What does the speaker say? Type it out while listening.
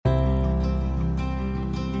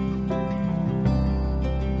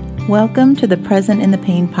Welcome to the Present in the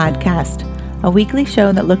Pain podcast, a weekly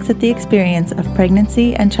show that looks at the experience of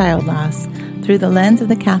pregnancy and child loss through the lens of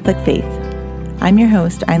the Catholic faith. I'm your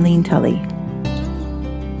host, Eileen Tully.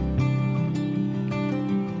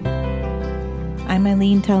 I'm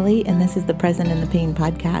Eileen Tully, and this is the Present in the Pain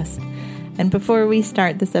podcast. And before we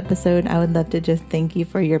start this episode, I would love to just thank you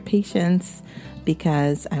for your patience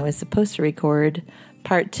because I was supposed to record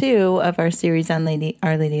part 2 of our series on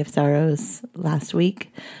Our Lady of Sorrows last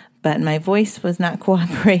week, but my voice was not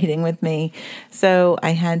cooperating with me, so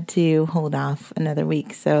I had to hold off another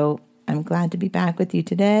week. So I'm glad to be back with you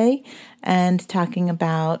today and talking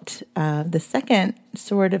about the second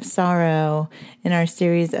sword of sorrow in our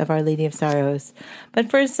series of Our Lady of Sorrows.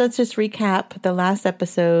 But first, let's just recap the last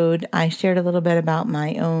episode. I shared a little bit about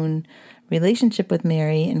my own relationship with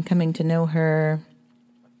Mary and coming to know her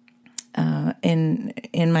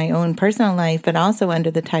in my own personal life, but also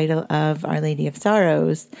under the title of Our Lady of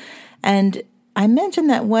Sorrows. And I mentioned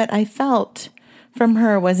that what I felt from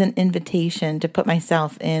her was an invitation to put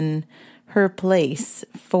myself in her place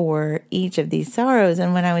for each of these sorrows.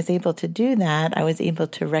 And when I was able to do that, I was able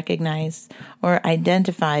to recognize or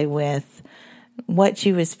identify with what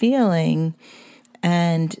she was feeling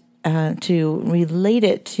and to relate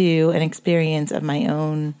it to an experience of my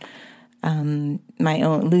own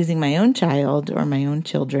losing my own child or my own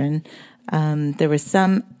children. There was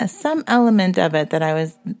some element of it that I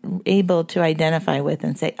was able to identify with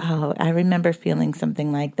and say, oh, I remember feeling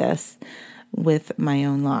something like this with my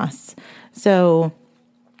own loss. So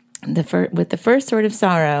with the first sort of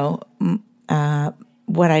sorrow,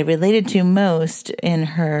 what I related to most in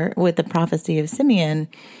her with the prophecy of Simeon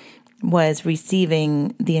was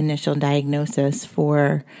receiving the initial diagnosis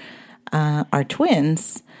for our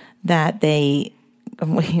twins, that we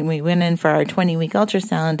went in for our 20-week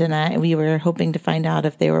ultrasound, and we were hoping to find out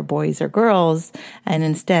if they were boys or girls. And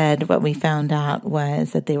instead, what we found out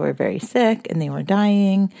was that they were very sick and they were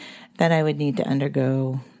dying, that I would need to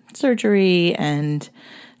undergo surgery and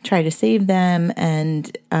try to save them.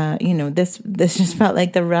 And, this just felt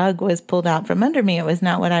like the rug was pulled out from under me. It was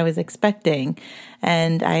not what I was expecting.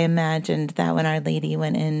 And I imagined that when Our Lady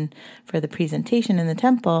went in for the presentation in the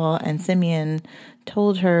temple and Simeon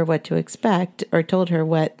told her what to expect, or told her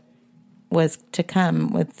what was to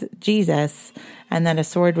come with Jesus, and that a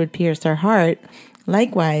sword would pierce her heart,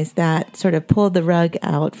 likewise, that sort of pulled the rug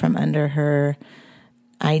out from under her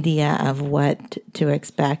idea of what to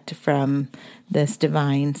expect from this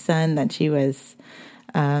divine son that she was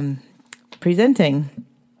presenting.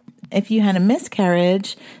 If you had a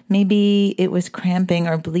miscarriage, maybe it was cramping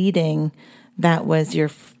or bleeding, that was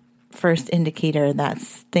your first indicator that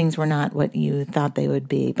things were not what you thought they would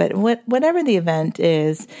be. But whatever the event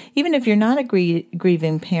is, even if you're not a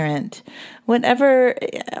grieving parent,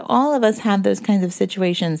 all of us have those kinds of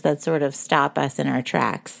situations that sort of stop us in our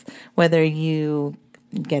tracks. Whether you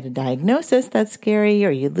get a diagnosis that's scary,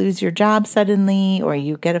 or you lose your job suddenly, or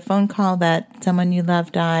you get a phone call that someone you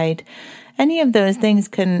love died, any of those things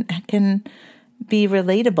can be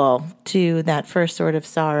relatable to that first sort of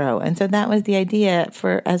sorrow. And so that was the idea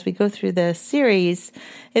for, as we go through the series,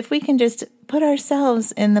 if we can just put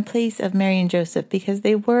ourselves in the place of Mary and Joseph, because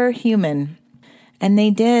they were human and they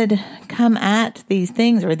did come at these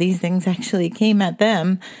things, or these things actually came at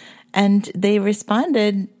them, and they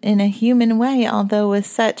responded in a human way, although with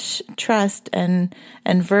such trust and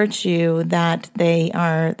virtue that they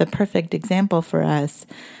are the perfect example for us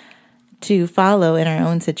to follow in our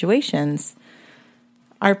own situations.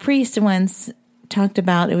 Our priest once talked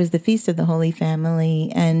about, it was the Feast of the Holy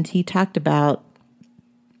Family, and he talked about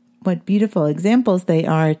what beautiful examples they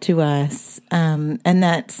are to us, and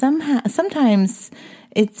that sometimes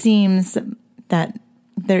it seems that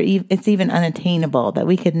it's even unattainable, that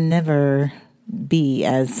we could never be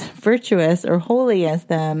as virtuous or holy as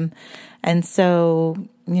them. And so,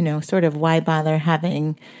 sort of why bother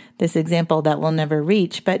having this example that we'll never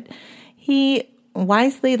reach? But he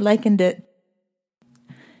wisely likened it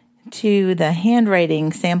to the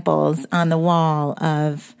handwriting samples on the wall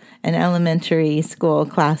of an elementary school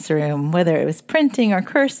classroom, whether it was printing or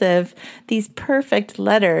cursive. These perfect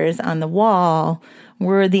letters on the wall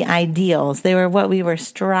were the ideals. They were what we were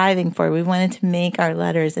striving for. We wanted to make our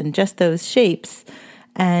letters in just those shapes.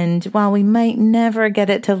 And while we might never get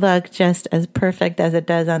it to look just as perfect as it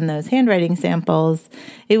does on those handwriting samples,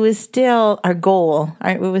 it was still our goal.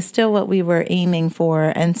 It was still what we were aiming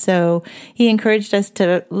for. And so he encouraged us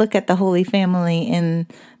to look at the Holy Family in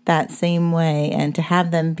that same way and to have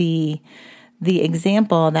them be the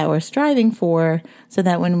example that we're striving for, so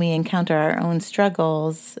that when we encounter our own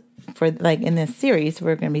struggles, for like in this series,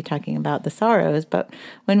 we're going to be talking about the sorrows, but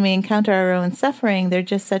when we encounter our own suffering, they're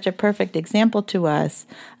just such a perfect example to us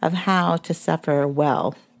of how to suffer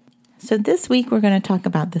well. So this week, we're going to talk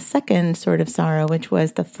about the second sort of sorrow, which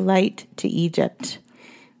was the flight to Egypt.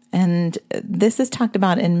 And this is talked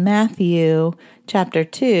about in Matthew chapter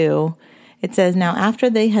 2. It says, now after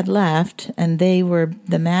they had left, and they were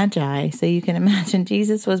the Magi, so you can imagine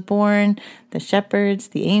Jesus was born, the shepherds,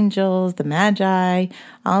 the angels, the Magi,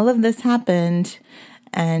 all of this happened.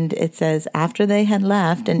 And it says, after they had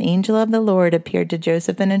left, an angel of the Lord appeared to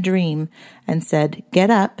Joseph in a dream and said, get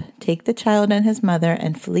up, take the child and his mother,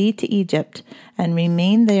 and flee to Egypt, and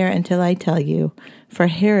remain there until I tell you, for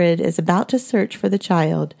Herod is about to search for the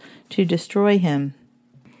child to destroy him.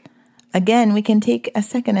 Again, we can take a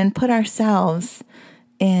second and put ourselves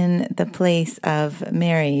in the place of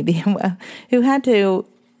Mary, who had to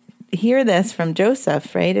hear this from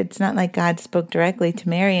Joseph, right? It's not like God spoke directly to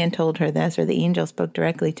Mary and told her this, or the angel spoke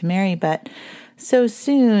directly to Mary, but so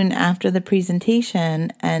soon after the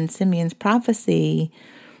presentation and Simeon's prophecy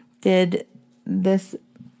did this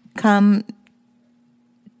come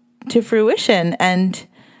to fruition, and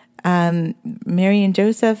Mary and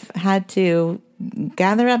Joseph had to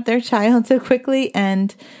gather up their child so quickly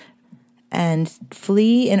and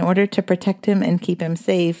flee in order to protect him and keep him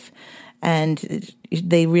safe. And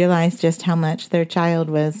they realized just how much their child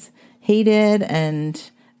was hated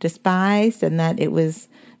and despised, and that it was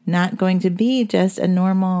not going to be just a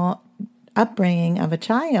normal upbringing of a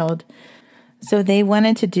child. So they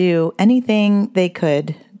wanted to do anything they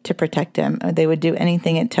could to protect him, or they would do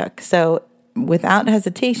anything it took. So without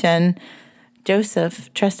hesitation,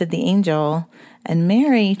 Joseph trusted the angel, and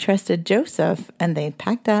Mary trusted Joseph, and they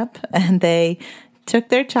packed up and they took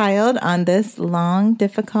their child on this long,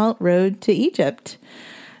 difficult road to Egypt.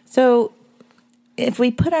 So if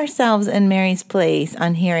we put ourselves in Mary's place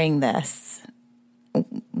on hearing this,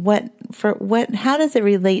 how does it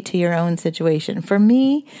relate to your own situation? For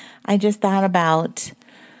me, I just thought about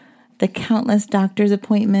the countless doctor's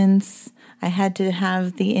appointments. I had to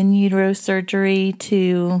have the in utero surgery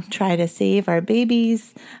to try to save our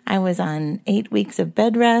babies. I was on 8 weeks of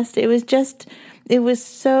bed rest. It was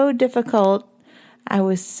so difficult. I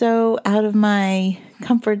was so out of my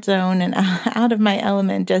comfort zone and out of my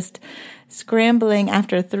element, just scrambling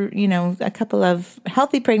after a couple of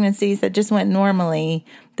healthy pregnancies that just went normally.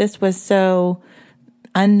 This was so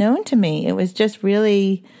unknown to me. It was just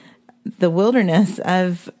really the wilderness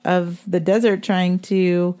of the desert, trying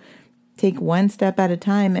to take one step at a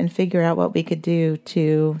time and figure out what we could do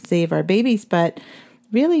to save our babies. But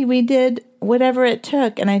really, we did whatever it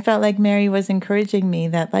took. And I felt like Mary was encouraging me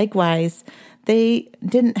that likewise, they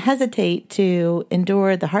didn't hesitate to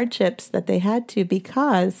endure the hardships that they had to,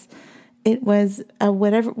 because it was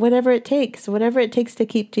whatever it takes to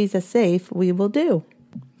keep Jesus safe, we will do.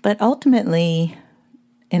 But ultimately,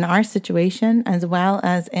 in our situation, as well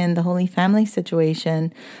as in the Holy Family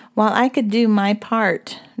situation, while I could do my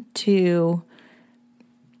part to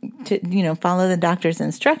follow the doctor's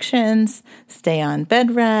instructions, stay on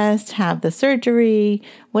bed rest, have the surgery,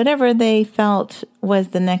 whatever they felt was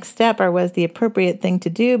the next step or was the appropriate thing to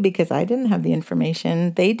do, because I didn't have the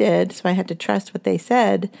information, they did, so I had to trust what they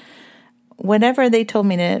said. Whatever they told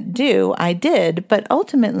me to do, I did, but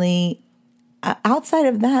ultimately, outside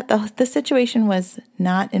of that, the situation was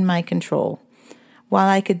not in my control. While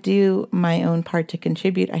I could do my own part to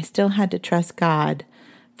contribute, I still had to trust God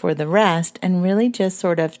for the rest and really just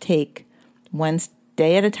sort of take one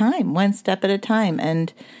day at a time, one step at a time,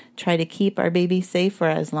 and try to keep our baby safe for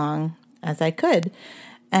as long as I could.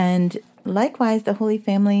 And likewise, the Holy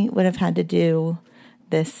Family would have had to do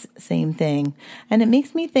this same thing. And it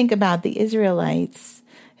makes me think about the Israelites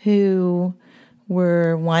who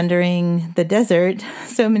were wandering the desert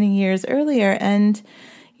so many years earlier. And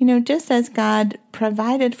just as God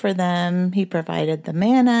provided for them, He provided the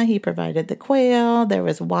manna, He provided the quail, there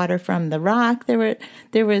was water from the rock,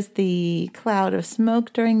 there was the cloud of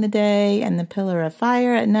smoke during the day and the pillar of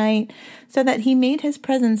fire at night, so that He made His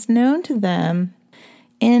presence known to them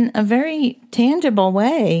in a very tangible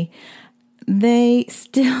way. They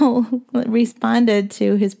still responded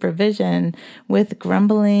to His provision with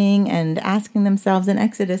grumbling and asking themselves. In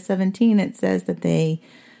Exodus 17, it says that they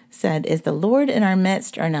said, is the Lord in our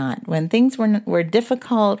midst or not? When things were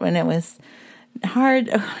difficult, when it was hard,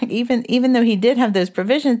 even though He did have those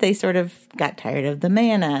provisions, they sort of got tired of the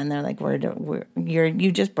manna, and they're like,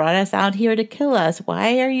 you just brought us out here to kill us.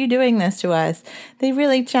 Why are you doing this to us? They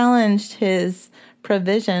really challenged His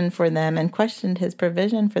provision for them and questioned His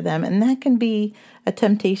provision for them. And that can be a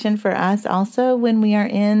temptation for us also when we are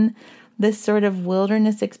in this sort of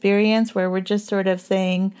wilderness experience where we're just sort of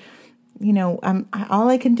saying, all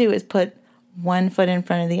I can do is put one foot in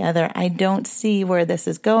front of the other. I don't see where this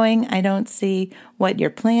is going. I don't see what your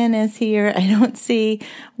plan is here. I don't see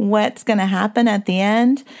what's going to happen at the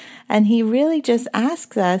end. And he really just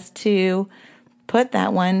asks us to put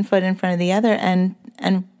that one foot in front of the other and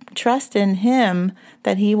trust in him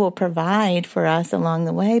that he will provide for us along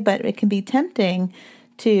the way. But it can be tempting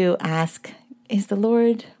to ask, is the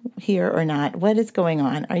Lord here or not? What is going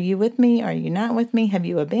on? Are you with me? Are you not with me? Have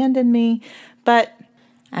you abandoned me? But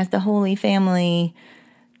as the Holy Family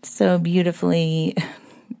so beautifully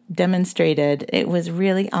demonstrated, it was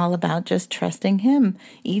really all about just trusting him.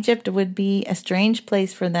 Egypt would be a strange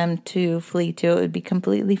place for them to flee to. It would be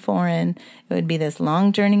completely foreign. It would be this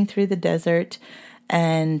long journey through the desert,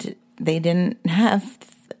 and they didn't have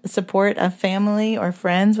support of family or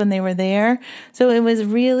friends when they were there. So it was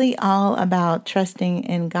really all about trusting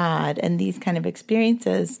in God, and these kind of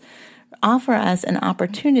experiences offer us an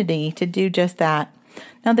opportunity to do just that.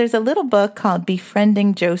 Now, there's a little book called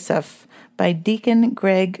Befriending Joseph by Deacon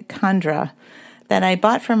Greg Condra that I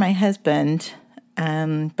bought for my husband,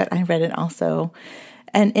 but I read it also.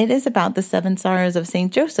 And it is about the 7 sorrows of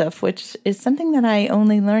St. Joseph, which is something that I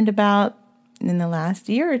only learned about in the last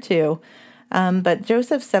year or two. But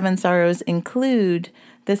Joseph's 7 sorrows include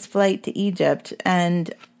this flight to Egypt.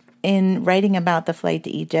 And in writing about the flight to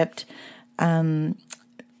Egypt,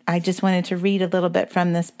 I just wanted to read a little bit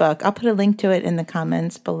from this book. I'll put a link to it in the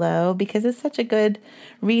comments below because it's such a good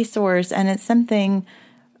resource, and it's something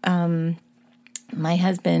my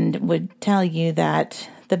husband would tell you that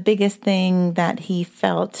the biggest thing that he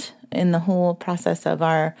felt in the whole process of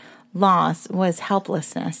our loss was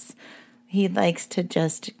helplessness. He likes to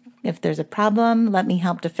just, if there's a problem, let me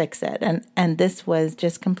help to fix it. And this was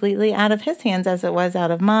just completely out of his hands as it was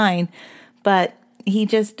out of mine. But he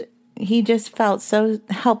just felt so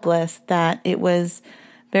helpless that it was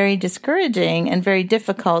very discouraging and very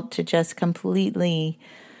difficult to just completely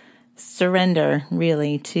surrender,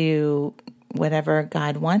 really, to whatever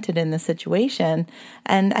God wanted in the situation.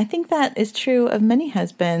 And I think that is true of many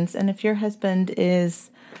husbands. And if your husband is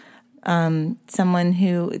someone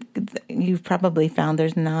who you've probably found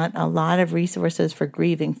there's not a lot of resources for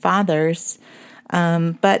grieving fathers,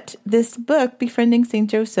 but this book, Befriending St.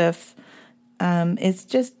 Joseph,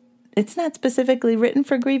 it's not specifically written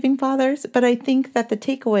for grieving fathers, but I think that the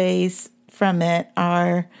takeaways from it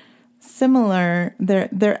are similar.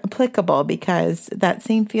 They're applicable because that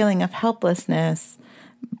same feeling of helplessness,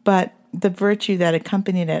 but the virtue that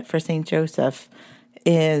accompanied it for St. Joseph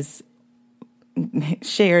is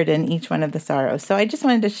shared in each one of the sorrows. So I just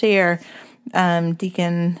wanted to share,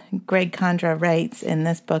 Deacon Greg Condra writes in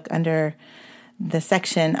this book under the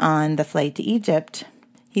section on the flight to Egypt.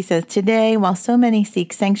 He says, today, while so many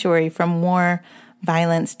seek sanctuary from war,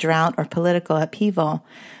 violence, drought, or political upheaval,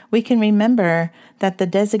 we can remember that the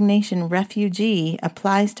designation refugee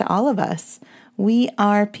applies to all of us. We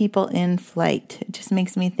are people in flight. It just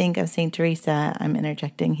makes me think of St. Teresa, I'm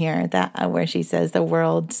interjecting here, that where she says, the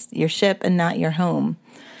world's your ship and not your home.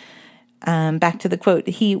 Back to the quote,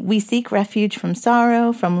 we seek refuge from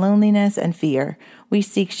sorrow, from loneliness and fear. We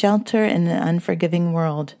seek shelter in an unforgiving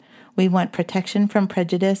world. We want protection from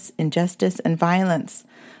prejudice, injustice, and violence.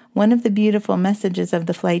 One of the beautiful messages of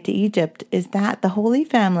the flight to Egypt is that the Holy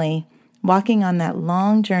Family, walking on that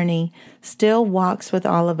long journey, still walks with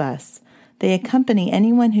all of us. They accompany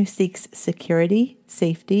anyone who seeks security,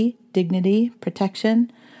 safety, dignity,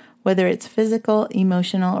 protection, whether it's physical,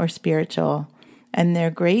 emotional, or spiritual. And their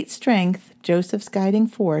great strength, Joseph's guiding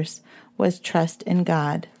force, was trust in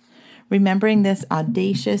God. Remembering this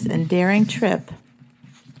audacious and daring trip,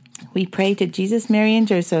 we pray to Jesus, Mary, and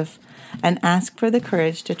Joseph and ask for the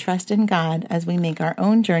courage to trust in God as we make our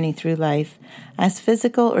own journey through life as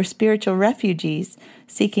physical or spiritual refugees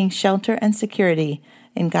seeking shelter and security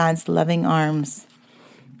in God's loving arms.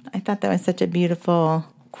 I thought that was such a beautiful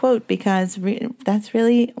quote because that's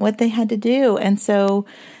really what they had to do. And so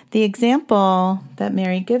the example that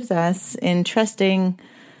Mary gives us in trusting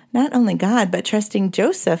not only God, but trusting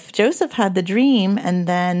Joseph. Joseph had the dream, and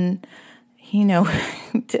then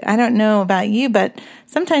I don't know about you, but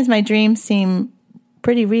sometimes my dreams seem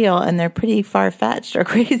pretty real and they're pretty far-fetched or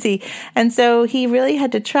crazy. And so he really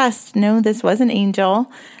had to trust, no, this was an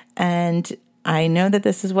angel, and I know that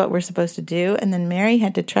this is what we're supposed to do. And then Mary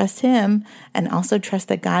had to trust him and also trust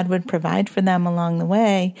that God would provide for them along the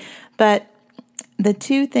way. But the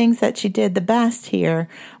two things that she did the best here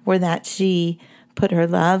were that she put her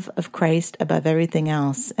love of Christ above everything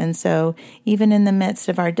else. And so even in the midst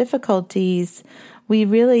of our difficulties, we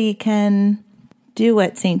really can do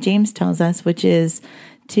what St. James tells us, which is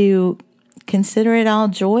to consider it all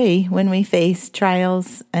joy when we face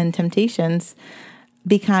trials and temptations,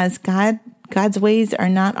 because God's ways are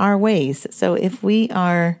not our ways. So if we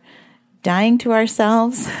are dying to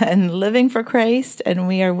ourselves and living for Christ, and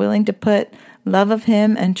we are willing to put love of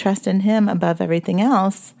Him and trust in Him above everything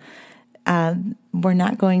else, we're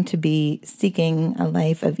not going to be seeking a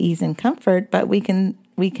life of ease and comfort, but we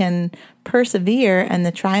can persevere, and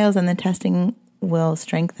the trials and the testing will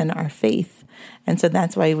strengthen our faith. And so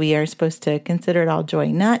that's why we are supposed to consider it all joy,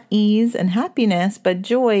 not ease and happiness, but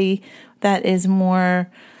joy that is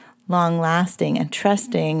more long-lasting and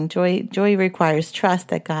trusting. Joy requires trust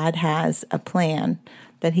that God has a plan,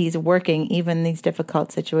 that He's working even these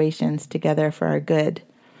difficult situations together for our good.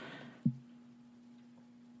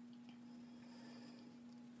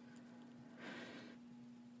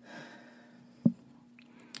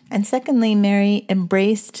 And secondly, Mary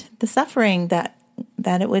embraced the suffering that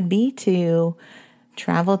it would be to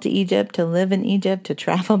travel to Egypt, to live in Egypt, to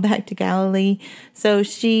travel back to Galilee. So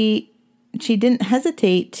she didn't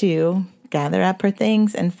hesitate to gather up her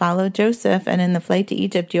things and follow Joseph. And in the flight to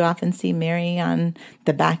Egypt, you often see Mary on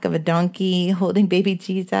the back of a donkey holding baby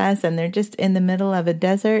Jesus, and they're just in the middle of a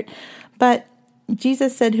desert. But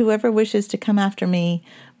Jesus said, "Whoever wishes to come after me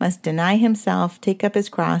must deny himself, take up his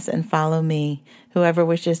cross, and follow me. Whoever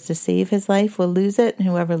wishes to save his life will lose it, and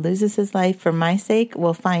whoever loses his life for my sake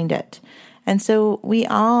will find it." And so we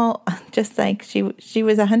all, just like she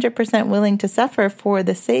was 100% willing to suffer for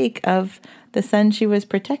the sake of the son she was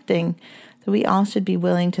protecting. So we all should be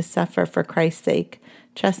willing to suffer for Christ's sake,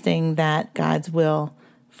 trusting that God's will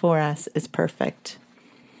for us is perfect.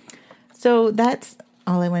 So that's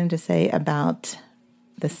all I wanted to say about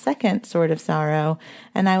the second sort of sorrow.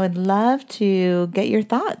 And I would love to get your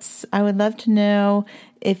thoughts. I would love to know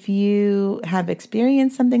if you have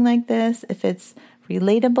experienced something like this, if it's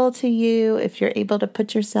relatable to you, if you're able to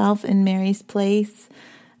put yourself in Mary's place,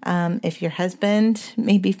 if your husband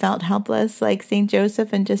maybe felt helpless like St.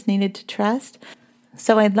 Joseph and just needed to trust.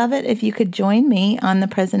 So I'd love it if you could join me on the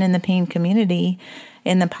Present in the Pain community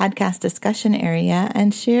in the podcast discussion area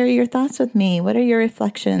and share your thoughts with me. What are your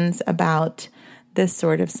reflections about this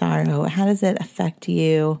sort of sorrow? How does it affect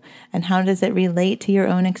you? And how does it relate to your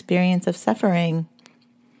own experience of suffering?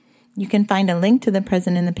 You can find a link to the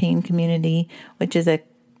Present in the Pain community, which is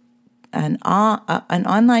an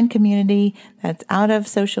online community that's out of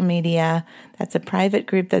social media. That's a private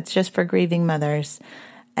group that's just for grieving mothers.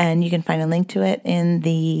 And you can find a link to it in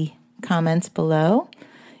the comments below.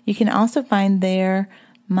 You can also find there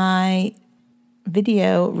my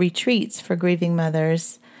video retreats for grieving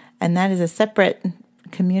mothers, and that is a separate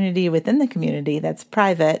community within the community that's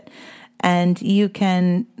private. And you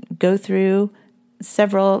can go through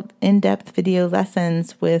several in-depth video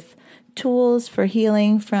lessons with tools for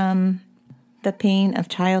healing from the pain of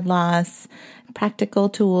child loss, practical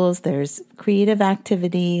tools. There's creative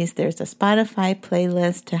activities. There's a Spotify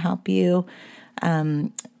playlist to help you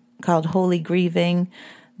called Holy Grieving.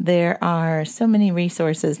 There are so many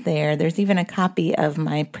resources there. There's even a copy of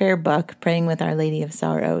my prayer book, Praying with Our Lady of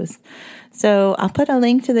Sorrows. So I'll put a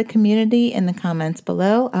link to the community in the comments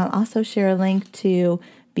below. I'll also share a link to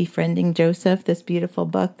Befriending Joseph, this beautiful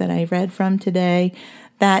book that I read from today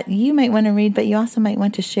that you might want to read, but you also might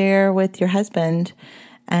want to share with your husband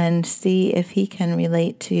and see if he can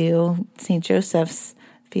relate to St. Joseph's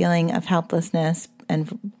feeling of helplessness,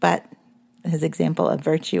 but his example of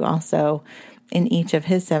virtue also in each of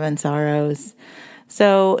his 7 sorrows.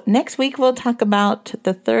 So next week we'll talk about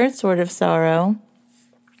the third sort of sorrow,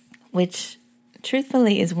 which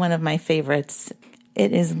truthfully is one of my favorites.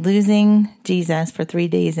 It is losing Jesus for 3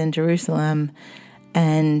 days in Jerusalem,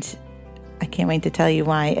 and I can't wait to tell you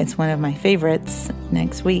why it's one of my favorites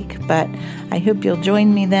next week. But I hope you'll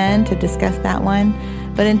join me then to discuss that one.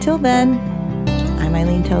 But until then, I'm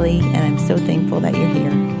Eileen Tully, and I'm so thankful that you're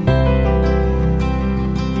here.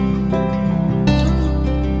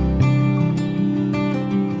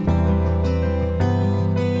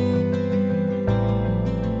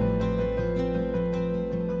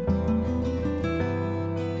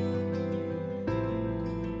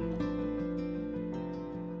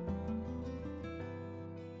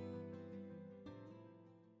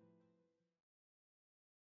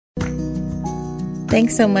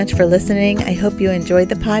 Thanks so much for listening. I hope you enjoyed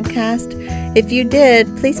the podcast. If you did,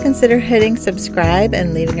 please consider hitting subscribe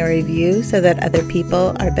and leaving a review so that other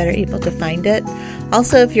people are better able to find it.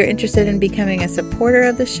 Also, if you're interested in becoming a supporter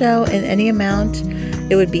of the show in any amount,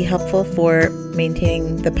 it would be helpful for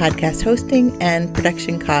maintaining the podcast hosting and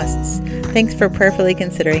production costs. Thanks for prayerfully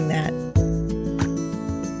considering that.